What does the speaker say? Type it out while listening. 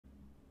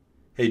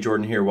Hey,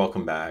 Jordan here,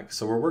 welcome back.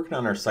 So we're working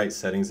on our site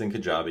settings in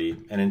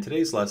Kajabi, and in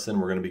today's lesson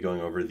we're going to be going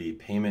over the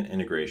payment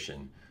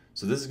integration.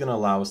 So this is going to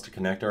allow us to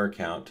connect our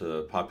account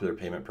to popular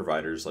payment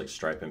providers like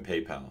Stripe and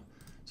PayPal.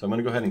 So I'm going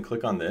to go ahead and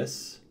click on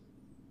this.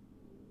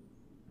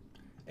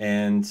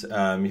 And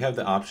you have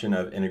the option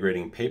of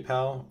integrating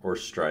PayPal or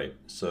Stripe.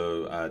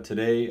 So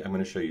today I'm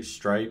going to show you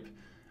Stripe.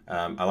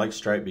 I like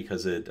Stripe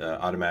because it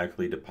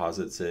automatically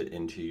deposits it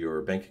into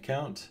your bank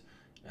account.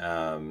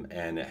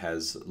 And it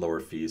has lower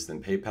fees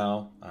than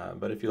PayPal.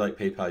 But if you like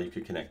PayPal, you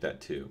could connect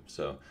that too.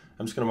 So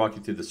I'm just going to walk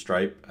you through the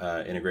Stripe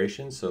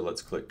integration. So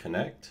let's click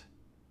Connect.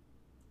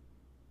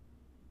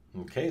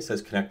 Okay, it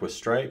says Connect with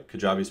Stripe.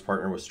 Kajabi's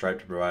partner with Stripe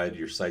to provide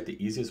your site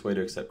the easiest way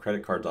to accept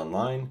credit cards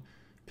online.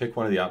 Pick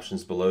one of the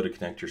options below to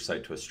connect your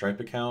site to a Stripe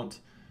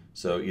account.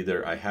 So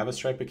either I have a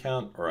Stripe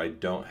account or I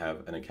don't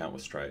have an account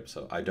with Stripe.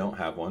 So I don't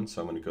have one,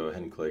 so I'm going to go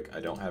ahead and click I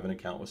don't have an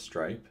account with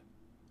Stripe.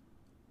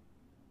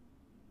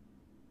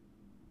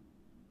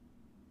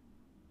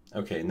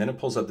 Okay, and then it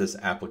pulls up this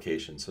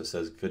application. So it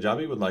says,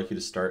 Kajabi would like you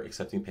to start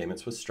accepting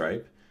payments with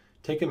Stripe.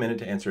 Take a minute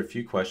to answer a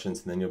few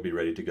questions and then you'll be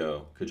ready to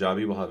go.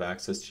 Kajabi will have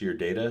access to your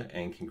data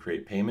and can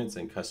create payments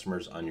and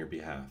customers on your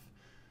behalf.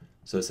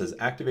 So it says,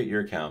 activate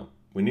your account.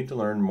 We need to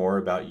learn more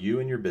about you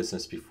and your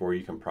business before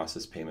you can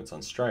process payments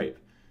on Stripe.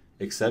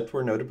 Except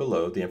where noted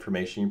below, the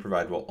information you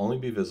provide will only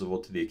be visible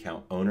to the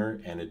account owner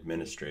and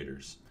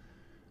administrators.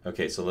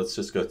 Okay, so let's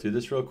just go through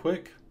this real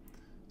quick.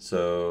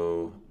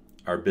 So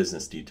our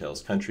business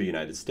details, country,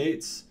 United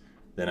States.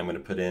 Then I'm going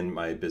to put in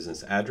my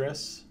business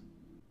address.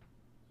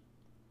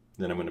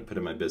 Then I'm going to put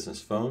in my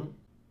business phone.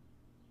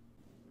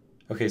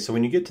 Okay, so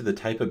when you get to the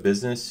type of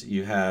business,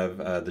 you have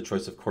the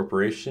choice of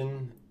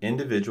corporation,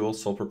 individual,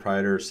 sole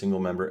proprietor,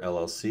 single member,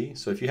 LLC.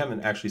 So if you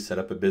haven't actually set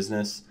up a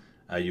business,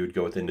 you would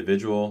go with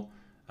individual,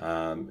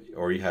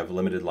 or you have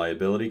limited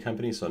liability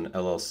company, so an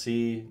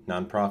LLC,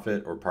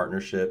 nonprofit, or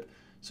partnership.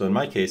 So in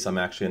my case, I'm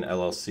actually an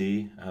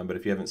LLC, but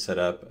if you haven't set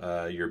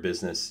up your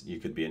business, you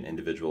could be an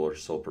individual or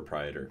sole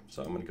proprietor.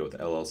 So I'm going to go with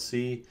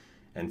LLC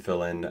and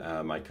fill in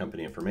my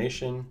company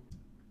information.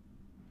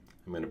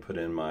 I'm going to put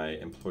in my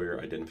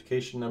employer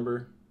identification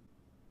number.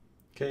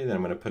 Okay, then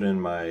I'm going to put in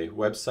my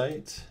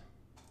website.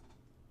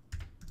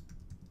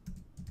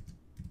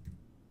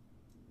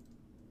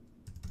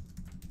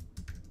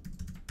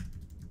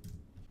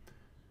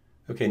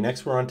 Okay,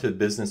 next we're on to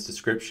business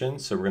description.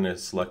 So we're going to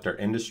select our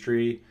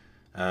industry.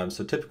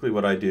 So typically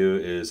what I do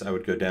is I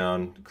would go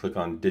down, click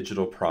on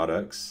digital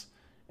products,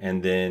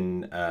 and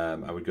then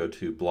I would go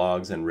to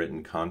blogs and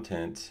written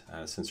content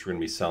since we're going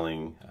to be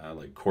selling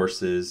like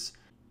courses.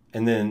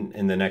 And then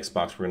in the next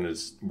box,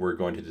 we're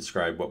going to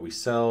describe what we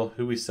sell,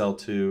 who we sell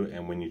to,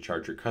 and when you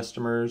charge your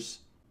customers.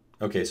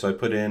 Okay, so I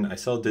put in, I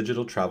sell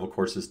digital travel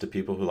courses to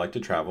people who like to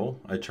travel.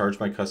 I charge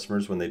my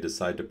customers when they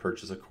decide to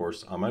purchase a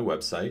course on my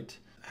website.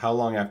 How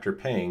long after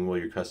paying will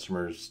your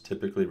customers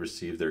typically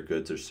receive their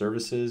goods or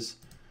services?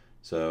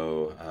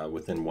 So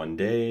within 1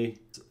 day.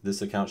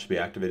 This account should be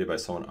activated by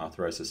someone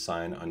authorized to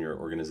sign on your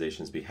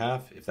organization's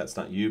behalf. If that's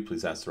not you,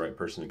 please ask the right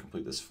person to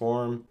complete this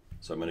form.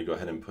 So I'm going to go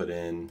ahead and put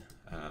in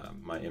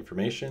my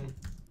information.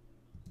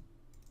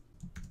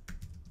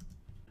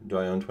 Do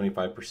I own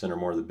 25% or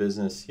more of the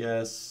business?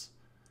 Yes.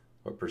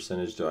 What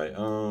percentage do I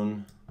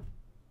own?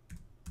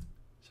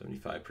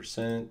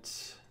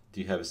 75%.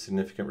 Do you have a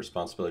significant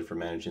responsibility for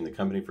managing the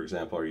company? For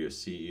example, are you a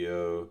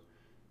CEO?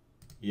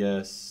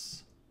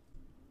 Yes.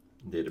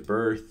 Date of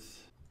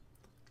birth.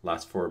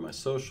 Last four of my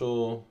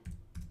social.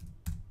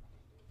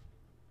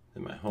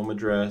 Then my home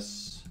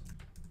address.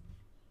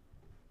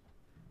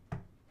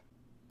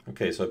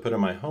 Okay, so I put in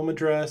my home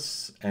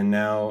address and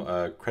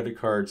now credit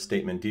card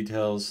statement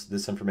details.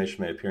 This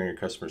information may appear in your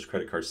customer's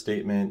credit card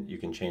statement. You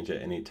can change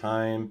at any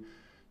time.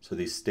 So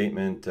the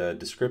statement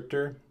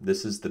descriptor,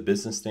 this is the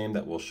business name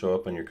that will show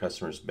up on your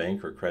customer's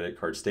bank or credit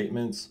card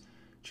statements.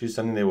 Choose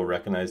something they will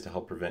recognize to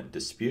help prevent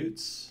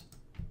disputes.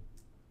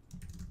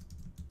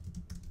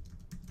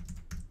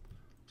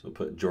 So we'll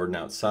put Jordan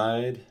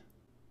outside.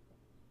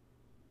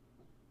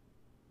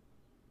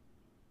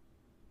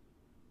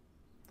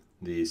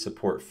 The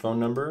support phone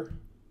number.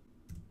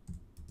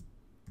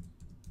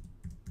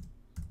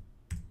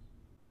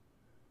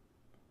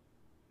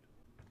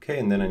 Okay,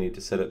 and then I need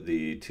to set up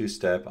the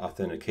two-step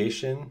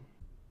authentication.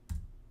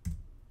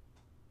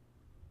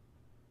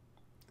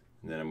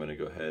 And then I'm going to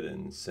go ahead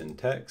and send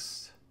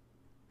text.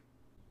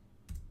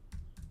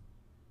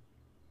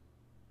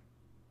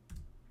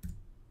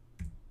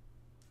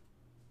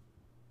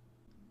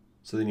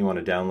 So then you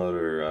want to download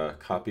or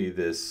copy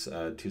this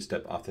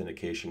two-step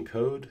authentication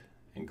code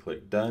and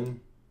click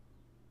Done.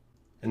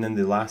 And then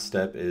the last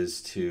step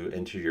is to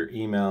enter your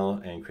email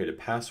and create a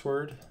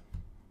password.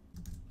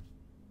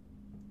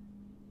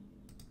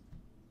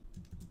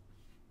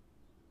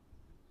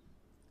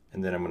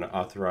 And then I'm going to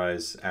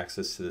authorize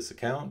access to this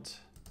account.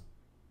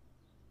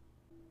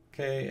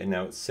 Okay, and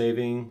now it's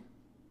saving.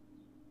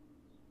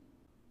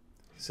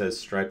 It says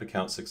Stripe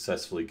account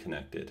successfully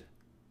connected.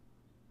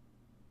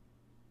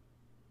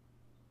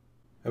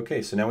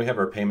 Okay, so now we have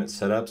our payments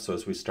set up. So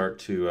as we start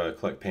to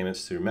collect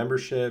payments through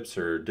memberships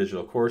or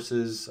digital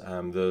courses,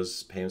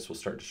 those payments will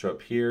start to show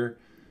up here.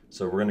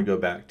 So we're going to go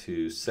back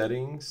to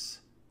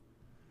settings,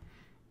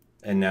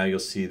 and now you'll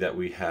see that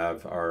we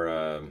have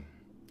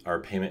our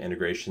payment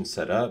integration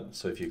set up.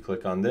 So if you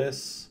click on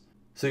this,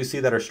 so you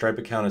see that our Stripe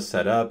account is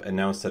set up, and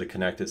now instead of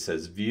connect it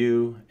says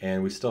view,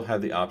 and we still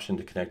have the option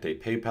to connect a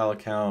PayPal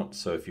account.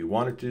 So if you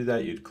wanted to do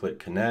that, you'd click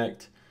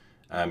connect.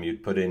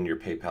 You'd put in your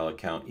PayPal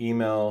account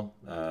email,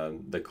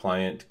 the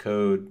client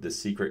code, the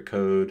secret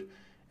code,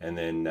 and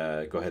then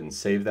go ahead and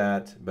save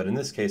that. But in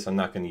this case, I'm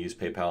not going to use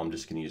PayPal. I'm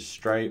just going to use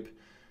Stripe.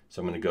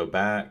 So I'm going to go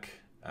back.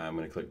 I'm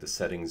going to click the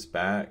settings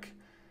back.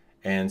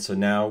 And so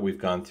now we've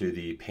gone through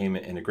the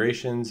payment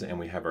integrations, and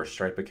we have our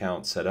Stripe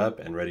account set up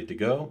and ready to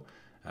go.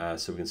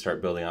 So we can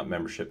start building out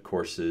membership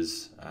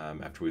courses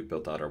after we've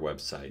built out our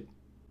website.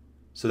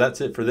 So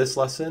that's it for this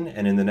lesson.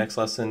 And in the next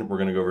lesson, we're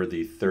going to go over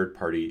the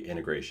third-party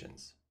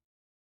integrations.